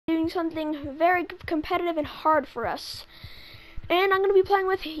something very competitive and hard for us. And I'm going to be playing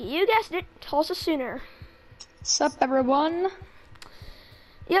with, you guessed it, Tulsasooner. What's up, everyone?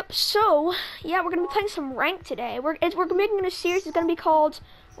 Yep, so, yeah, we're going to be playing some rank today. We're making a series that's going to be called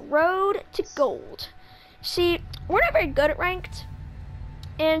Road to Gold. See, we're not very good at ranked.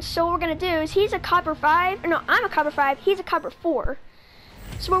 And so what we're going to do is he's a copper 5. No, I'm a copper 5. He's a copper 4.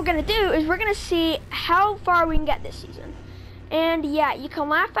 So what we're going to do is we're going to see how far we can get this season. And yeah, you can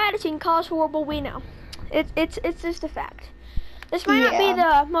laugh at us, you can call us horrible, we know. It's just a fact. This might not be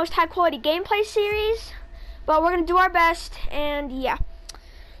the most high quality gameplay series, but we're going to do our best, and yeah.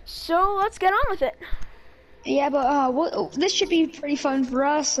 So let's get on with it. Yeah, but this should be pretty fun for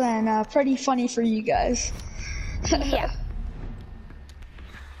us and pretty funny for you guys. Yeah.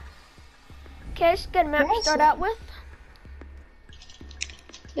 Okay, let's get a map to start out with.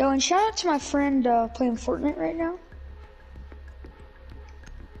 Yo, and shout out to my friend playing Fortnite right now.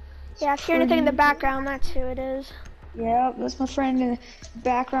 Yeah, if you hear anything in the background, that's who it is. Yeah, that's my friend in the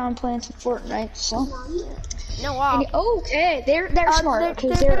background playing some Fortnite, so. No, wow. Okay, they're smart,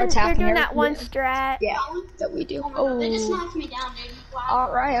 because they're attacking. They're doing that one strat. Yeah, that we do. Oh. They just knocked me down, dude. Wow.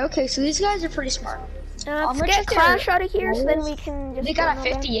 Alright, okay, so these guys are pretty smart. Let's get Clash out of here, so then we can just... They got a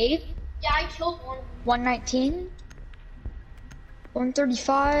 58. Yeah, I killed one. 119.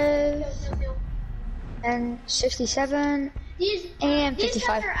 135. And 67. And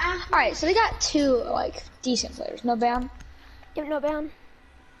 55. Alright, so they got two, like, decent players. No ban? Yep, no ban.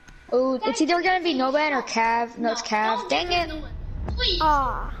 Oh, it's either gonna be no ban or Cav. No, it's Cav. Dang it.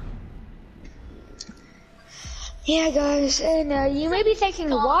 Ah. Yeah, guys, and you may be thinking,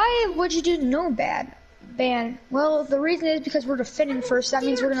 why would you do no ban? Well, the reason is because we're defending first. That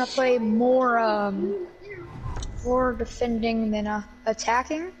means we're gonna play more defending than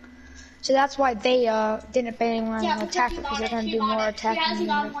attacking. So that's why they didn't ban anyone on attacker, because they're gonna do more attacking.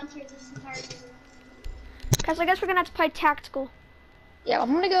 Guys, I guess we're gonna have to play tactical. Yeah,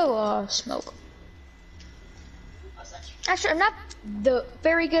 I'm gonna go smoke. Actually, I'm not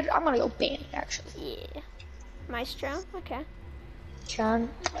very good. I'm gonna go ban, actually. Yeah. Maestro, okay. John.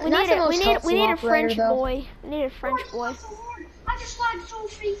 We need a French boy. We need a French boy. I just lagged so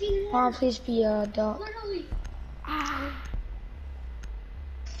freaking hard. Oh, please be a dog. Literally. Ah.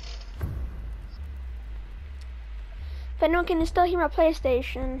 If anyone can still hear my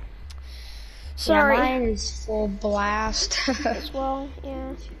PlayStation. Sorry. Yeah, mine is full blast. As well,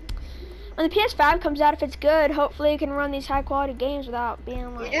 yeah. When the PS5 comes out, if it's good, hopefully you can run these high quality games without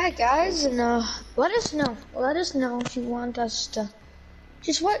being like... Yeah, guys, and let us know. Let us know if you want us to...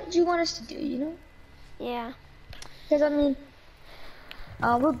 Just what do you want us to do, you know? Yeah. Because, I mean,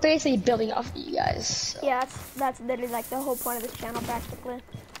 we're basically building off of you guys. So. Yeah, that's literally like the whole point of this channel, practically.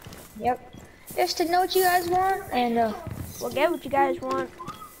 Yep. Just to know what you guys want, and we'll get what you guys want.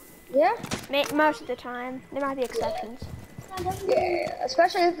 Yeah? Most of the time. There might be exceptions. Yeah,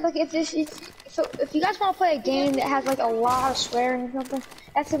 especially if you guys want to play a game that has like a lot of swearing or something,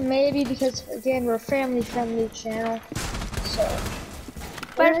 that's a maybe, because again, we're a family-friendly channel. So,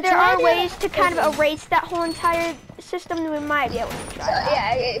 but if there are ways to kind of erase that whole entire system, then we might be able to try that.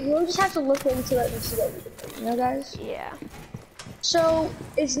 Yeah, we'll just have to look into it and see what we can do, you know, guys? Yeah. So,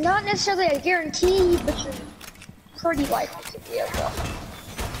 it's not necessarily a guarantee, but you're pretty likely to be able to.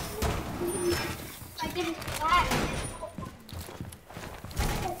 I didn't lag.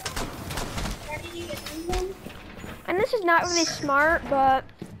 And this is not really smart, but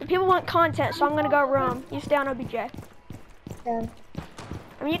the people want content, so I'm gonna go roam. You stay on OBJ. Yeah.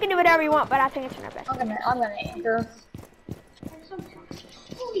 I mean, you can do whatever you want, but I think it's in our best. I'm gonna anchor.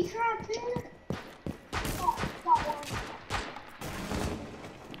 Holy crap, man.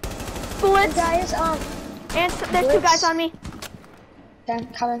 Bullets! Guys, and there's two guys on me. Okay,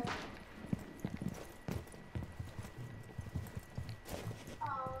 coming.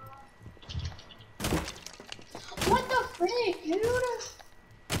 What the frick, dude?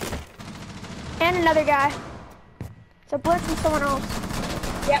 And another guy. So Blitz and someone else.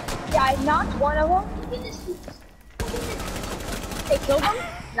 Yep, yeah, I knocked one of them. They killed him?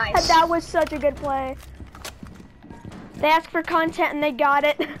 Nice. That was such a good play. They asked for content and they got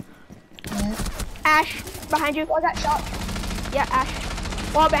it. Yeah. Ash, behind you. Oh, I got shot. Yeah,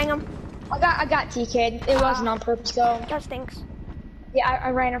 Ash. Wall bang him. I got TK'd. It wasn't on purpose though. That stinks. Yeah,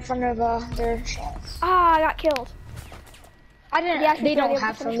 I ran in front of their shots. Ah, I got killed. I didn't. Yeah, they don't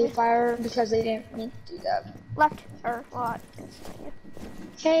have friendly fire because they didn't need to do that. Left or lot.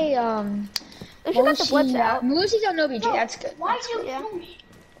 Okay, They should got the Blitz out. Lucy's on OBJ. That's good. Why did you Yeah. kill me?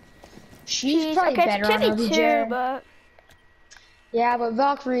 She's probably okay, better on it's OBJ. too, but Yeah, but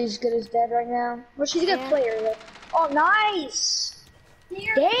Valkyrie's good as dead right now. Well, she's a good player. Though. Oh, nice!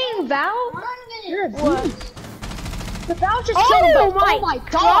 Dang, Val. You're a What? beast. The Val just killed him. Oh Oh my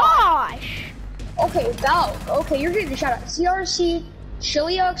god. gosh! Okay, Val. Okay, you're getting a shout out. CRC,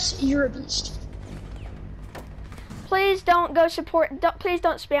 Shiliux, you're a beast. Please don't go support. Please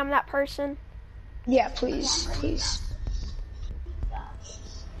don't spam that person. Yeah, please, please.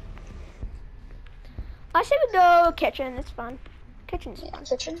 I say we go kitchen. It's fun. Kitchen's fun.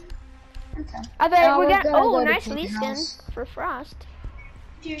 Kitchen. Okay. I bet we we're got. gonna Oh, go to nice Chicken elite skin House. for Frost.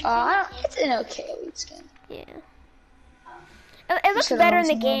 It's an okay elite skin. Yeah. It looks Just better in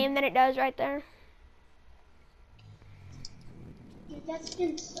the awesome one. game than it does right there. Dude, that's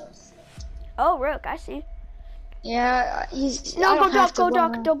been so sick. Oh, Rook, I see. Yeah, he's. No, I go don't have Doc, to go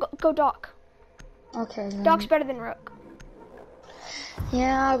run. Doc, go Doc. Okay. Then. Doc's better than Rook.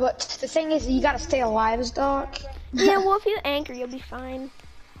 Yeah, but the thing is, you gotta stay alive as Doc. Yeah, well, if you anchor, you'll be fine.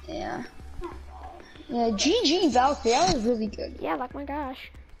 Yeah. Yeah, GG Valkyrie, that was really good. Yeah, like my gosh.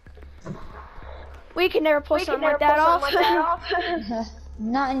 We can never pull something like that off.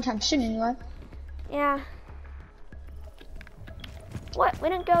 Not anytime soon, anyway. Yeah. What? We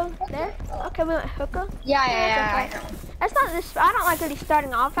didn't go there? Okay, we went hookah. Yeah, That's okay. That's not this. I don't like really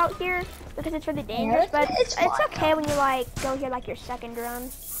starting off out here because it's really dangerous. Yeah, but it's fine, okay when you like go here like your second run.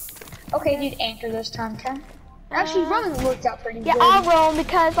 Okay, dude, anchor this time, Ken. Actually, running worked out pretty Yeah, good. I'll roam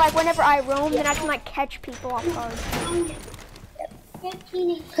because like whenever I roam, then I can like catch people off guard. Because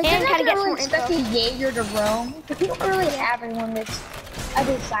And you're not kinda get really some more expecting Jaeger to roam. Because you don't really have anyone that's a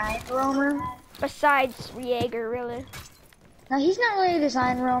design roamer. Besides Jaeger, really. No, he's not really a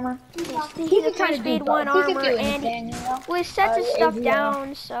design roamer. He's He a can 3 kind of speed, 1 He can armor, do and anything, you know? well, he sets his stuff AVR.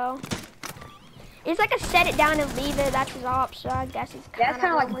 down, so. It's like a set it down and leave it, that's his op, so I guess he's Yeah, it's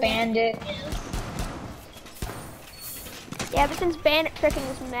kind of like Bandit. Yeah, but since Bandit tricking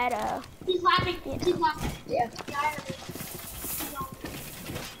is meta. He's laughing. He's laughing. Yeah. Yeah, I heard it.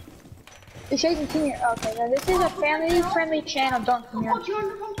 The Shaking King. Okay, now this is a family-friendly channel. Don't come here. Oh,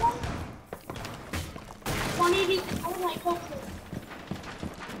 200 from 180. Oh my god.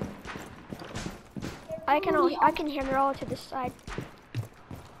 I can hear they're all to this side.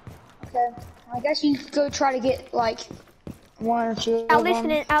 Okay. I guess you could go try to get like one or two. At of least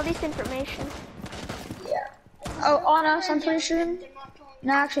them. at least information. Yeah. Oh, on us, I'm pretty sure.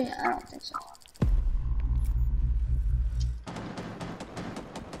 No, actually, I don't think so.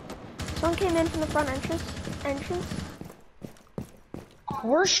 Someone came in from the front entrance.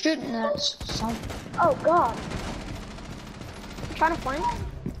 We're shooting at some. Oh god. I'm trying to flank.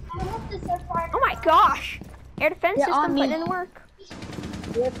 I hope this is fire. Oh my gosh! Air defense Yeah, system on me. putting in the work.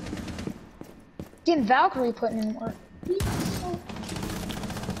 Yep. Getting Valkyrie putting in work.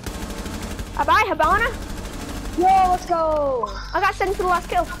 Bye, Habana. Yo, let's go. I got second to the last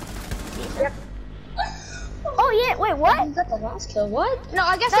kill. Yep. Oh yeah, wait, what? You got the last kill. What? No,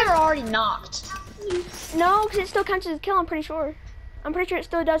 I guess they were already knocked. No, because it still counts as a kill, I'm pretty sure. I'm pretty sure it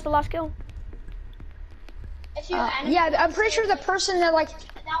still does the last kill. If you Yeah, I'm pretty sure the person that like,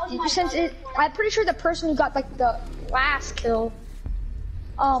 that was my since it, I'm pretty sure the person who got like the last kill,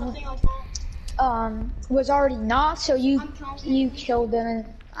 something like that. was already knocked, so you killed them, and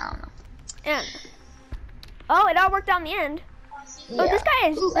I don't know. And oh, it all worked out in the end. Oh, Yeah. this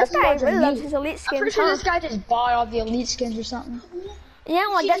guy Ooh, really loves new. his elite I'm skins. pretty sure Huh? this guy just bought all the elite skins or something. Yeah,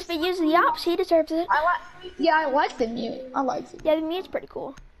 well, I guess if he uses the ops, he deserves it. I like the mute. I like it. Yeah, the meat's pretty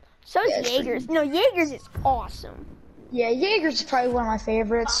cool. So is Yeah, it's pretty Jaeger's. No, Jaeger's is awesome. Yeah, Jaeger's probably one of my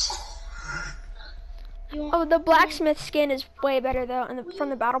favorites. Oh, the blacksmith skin is way better though, from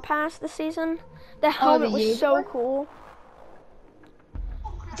the battle pass this season. The helmet was Jaeger so one? cool.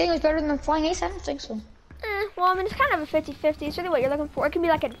 You think it was better than the Flying Ace? I don't think so. Well, I mean, it's kind of a 50-50. It's really what you're looking for. It could be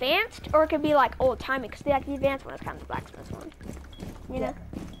like advanced, or it could be like old timey. Because the advanced one is kind of the blacksmith one. You know?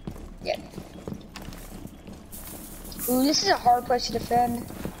 Yeah. Ooh, this is a hard place to defend.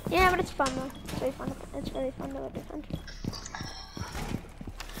 Yeah, but it's fun though. It's really fun. It's really fun to defend.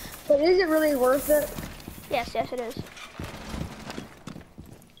 But is it really worth it? Yes, it is.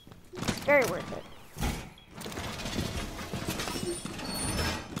 Very worth it.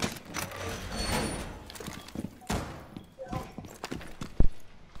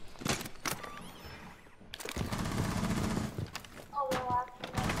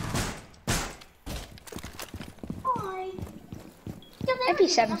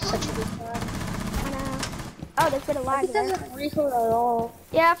 MP7 is such a good car. I know. Oh, there's a bit of lag It there. doesn't recoil at all.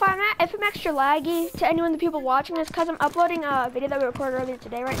 Yeah, if I'm extra laggy to anyone, the people watching this, because I'm uploading a video that we recorded earlier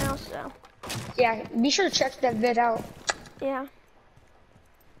today right now, so. Yeah, be sure to check that vid out. Yeah.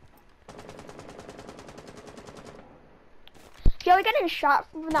 If y'all get a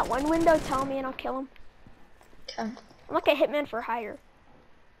shot from that one window, tell me and I'll kill him. Okay. I'm like a hitman for hire.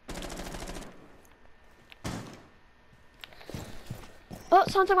 Oh,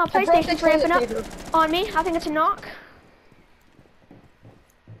 sounds like my I broke the PlayStation's ramping toilet up paper. on me. I think it's a knock.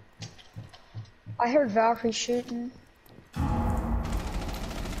 I heard Valkyrie shooting. Oh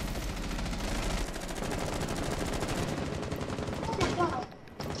my god.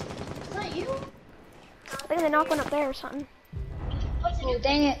 Is that you? I think the knock went up there or something. Oh,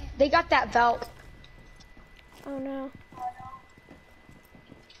 dang it. They got that Valk. Oh no.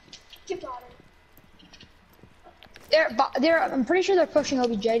 Keep on it. I'm pretty sure they're pushing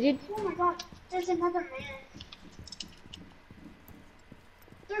OBJ, dude. Oh my god. There's another man.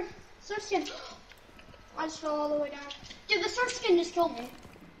 There's surf skin. I just fell all the way down. Dude, the surf skin just killed me.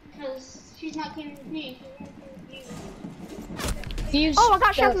 Because she's not teaming with me. She's teaming with you. Fuse. Oh, I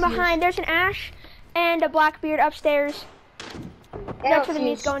got shot from Fuse. behind. There's an Ash and a Blackbeard upstairs. That's where the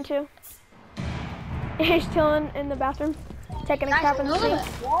meat's going to. He's chilling in the bathroom, taking a crap in the sink.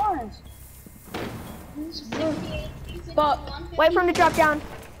 But Wait for him to drop down.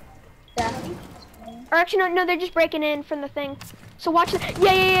 yeah. Or actually, no, they're just breaking in from the thing. So watch it.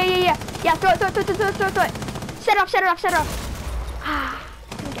 Yeah. Yeah, throw it. Set it off. Ah,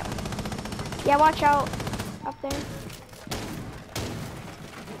 there we go. Yeah, watch out up there.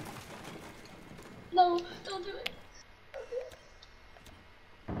 No, don't do it.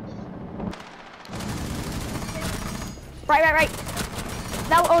 Right.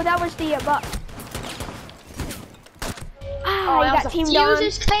 That was the buck. Ah, you got teamed on.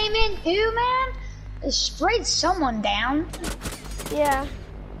 Fuses came in too, man. It sprayed someone down. Yeah.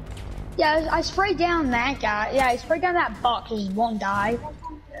 Yeah, I sprayed down that guy. Yeah, I sprayed down that buck. Just won't die.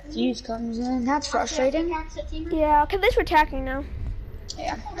 Fuse comes in. That's frustrating. Yeah, okay, at least we're attacking now.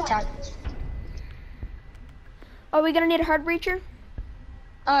 Yeah, attack. Are we gonna need a hard breacher?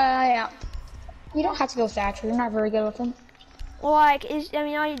 Yeah. You don't have to go Thatcher. You're not very good with them. Well, like,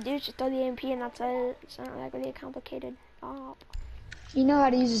 all you do is just throw the AMP and that's it. It's not like really complicated. Oh. You know how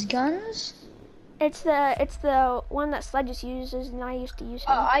to use his guns? It's the one that Sledges uses, and I used to use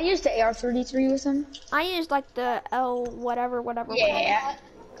him. I used the AR-33 with him. I used like the L whatever. Yeah.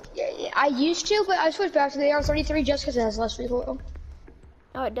 I used to, but I switched back to the AR-33 just because it has less recoil.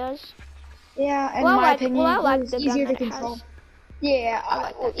 Oh, it does. Yeah, in Well, my opinion, I like it's the gun easier to that it control. has. Yeah,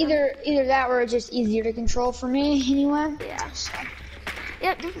 like that either that or it's just easier to control for me anyway. Yeah.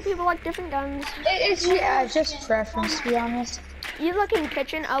 Yep, different people like different guns. It's just preference, to be honest. You look in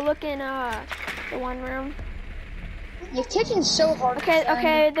kitchen. I'll look in the one room. The kitchen's so hard. to find.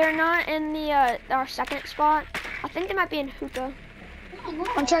 Okay, they're not in the our second spot. I think they might be in hookah.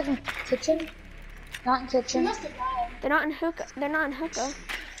 I'm checking kitchen. Not in kitchen. Must have died. They're not in hookah.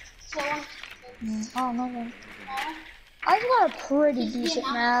 So, Oh no. Man. I've got a pretty decent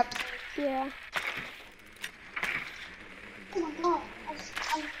map. Yeah. oh my god. I was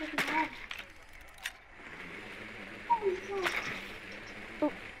freaking out. Oh my god.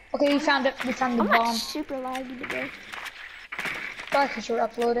 Okay, we found it. We found the I'm like bomb. super laggy today. Probably because you're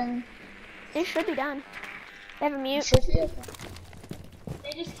uploading. It should be done. They have a mute. Should be.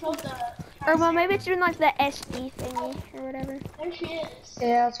 They just killed the... Or well, maybe it's doing like the SD thingy or whatever. There she is.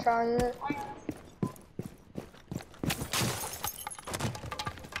 Yeah, that's probably it.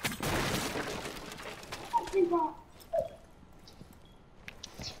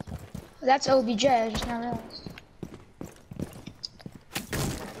 That's OBJ. I just now realized.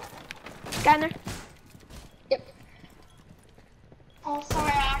 Guy in there. Yep. Oh,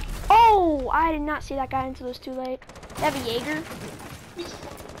 sorry. Oh, I did not see that guy until it was too late. They have a Jaeger.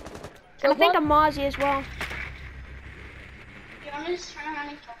 And I think a Mozzie as well. You want me to just turn around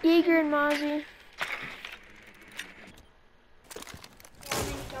and kill Jaeger and Mozzie. you? Want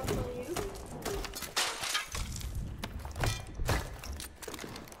me to go kill you?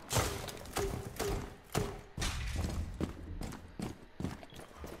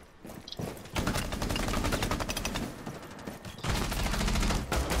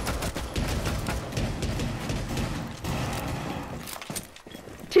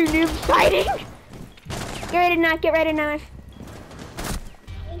 Two noobs fighting. Get ready to knife. Get ready to knife.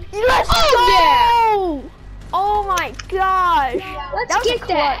 Let's go! Oh my gosh. Let's That was a get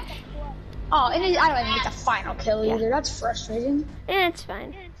that. clutch. Oh, and I don't even get the final kill either. That's frustrating. It's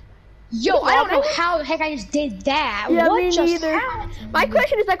fine. Yo, I don't know how the heck I just did that. Yeah, what me just neither. happened? My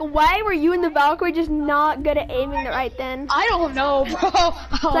question is like, why were you and the Valkyrie just not good at aiming it right then? I don't know, bro. I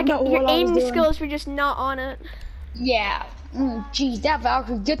It's don't like know your what I was aiming doing. skills were just not on it. Yeah. Jeez, that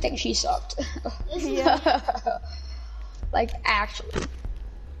Valkyrie, good thing she sucked. Yeah. Like, actually.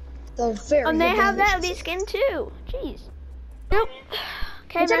 The very And they good have thing that she elite sucked. skin too. Jeez. Nope.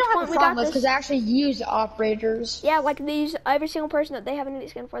 Okay, Which I next don't point, have a we problem got with this. because I actually use the operators. Yeah, like these, every single person that they have an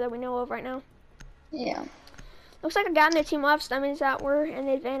elite skin for that we know of right now. Yeah. Looks like a guy on their team left. That means that we're in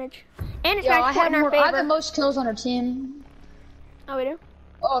the advantage. And it's Yo, back in our I have the favor. most kills on our team. Oh, we do?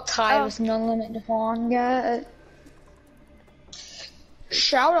 Oh, tied Oh. with No Limit Devon. Yeah.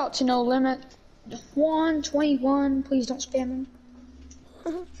 Shout out to No Limit. 121. Please don't spam him.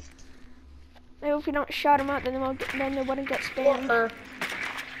 Maybe if we don't shout him out, then they wouldn't get spammed.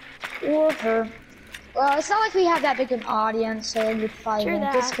 Or her. Well, it's not like we have that big an audience, so you probably True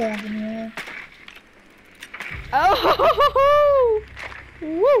won't that. get spammed anymore. Oh!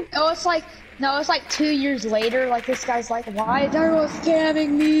 Woo! No, it's like 2 years later. Like this guy's like, why is everyone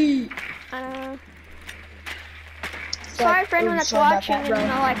scamming me? Sorry for anyone that's watching and bro.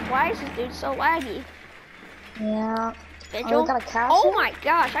 like, why is this dude so laggy? Yeah. Vigil? Oh, we got a castle? Oh my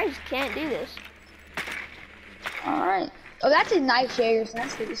gosh, I just can't do this. Alright. Oh, that's a nice Jaeger's.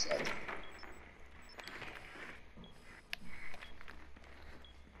 That's what he said.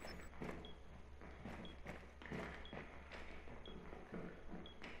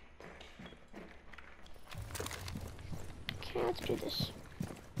 Okay, let's do this.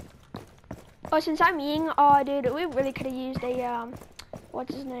 Oh, since I'm Ying, dude, we really could have used a,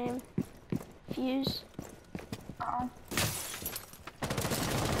 what's his name? Fuse. Oh.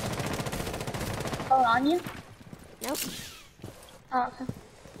 Oh, on you? Nope. Oh, okay.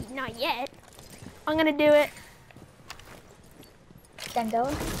 Not yet. I'm gonna do it.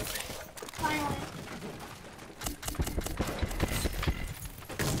 Dandela? Finally.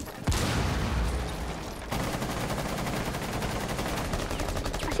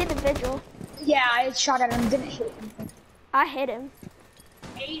 I see the vigil. Yeah, I shot at him, didn't hit him. I hit him.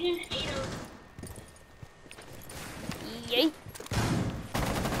 Aiden, Yeet.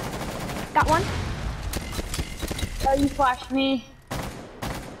 Got one. Oh, you flashed me.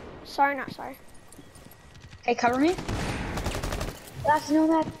 Sorry, not sorry. Hey, cover me. That's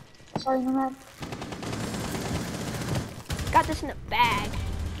Nomad. Sorry, Nomad. Got this in the bag.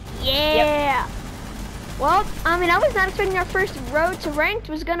 Yeah. Well, I mean, I was not expecting our first road to ranked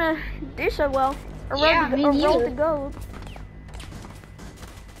was gonna do so well. A road, Yeah, me road neither. to gold.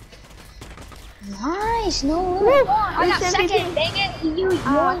 Nice, no. Woo, I got who's MVP? second. Dang it, you He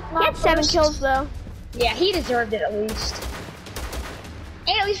had 7 kills though. Yeah, he deserved it at least.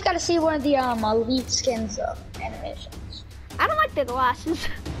 And at least we got to see one of the elite skins animations. I don't like the glasses.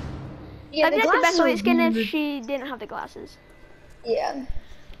 Yeah, I'd be like the best are elite skin if weird. she didn't have the glasses. Yeah.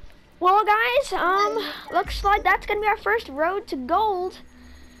 Well, guys, looks like that's gonna be our first road to gold.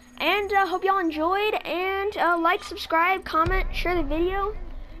 And hope y'all enjoyed. And like, subscribe, comment, share the video.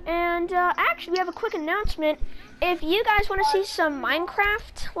 And actually, we have a quick announcement. If you guys want to see some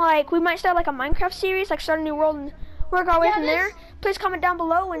Minecraft, like we might start like a Minecraft series, like start a new world and work our way from there, please comment down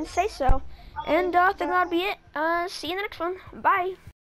below and say so. And I think that'll be it. See you in the next one. Bye.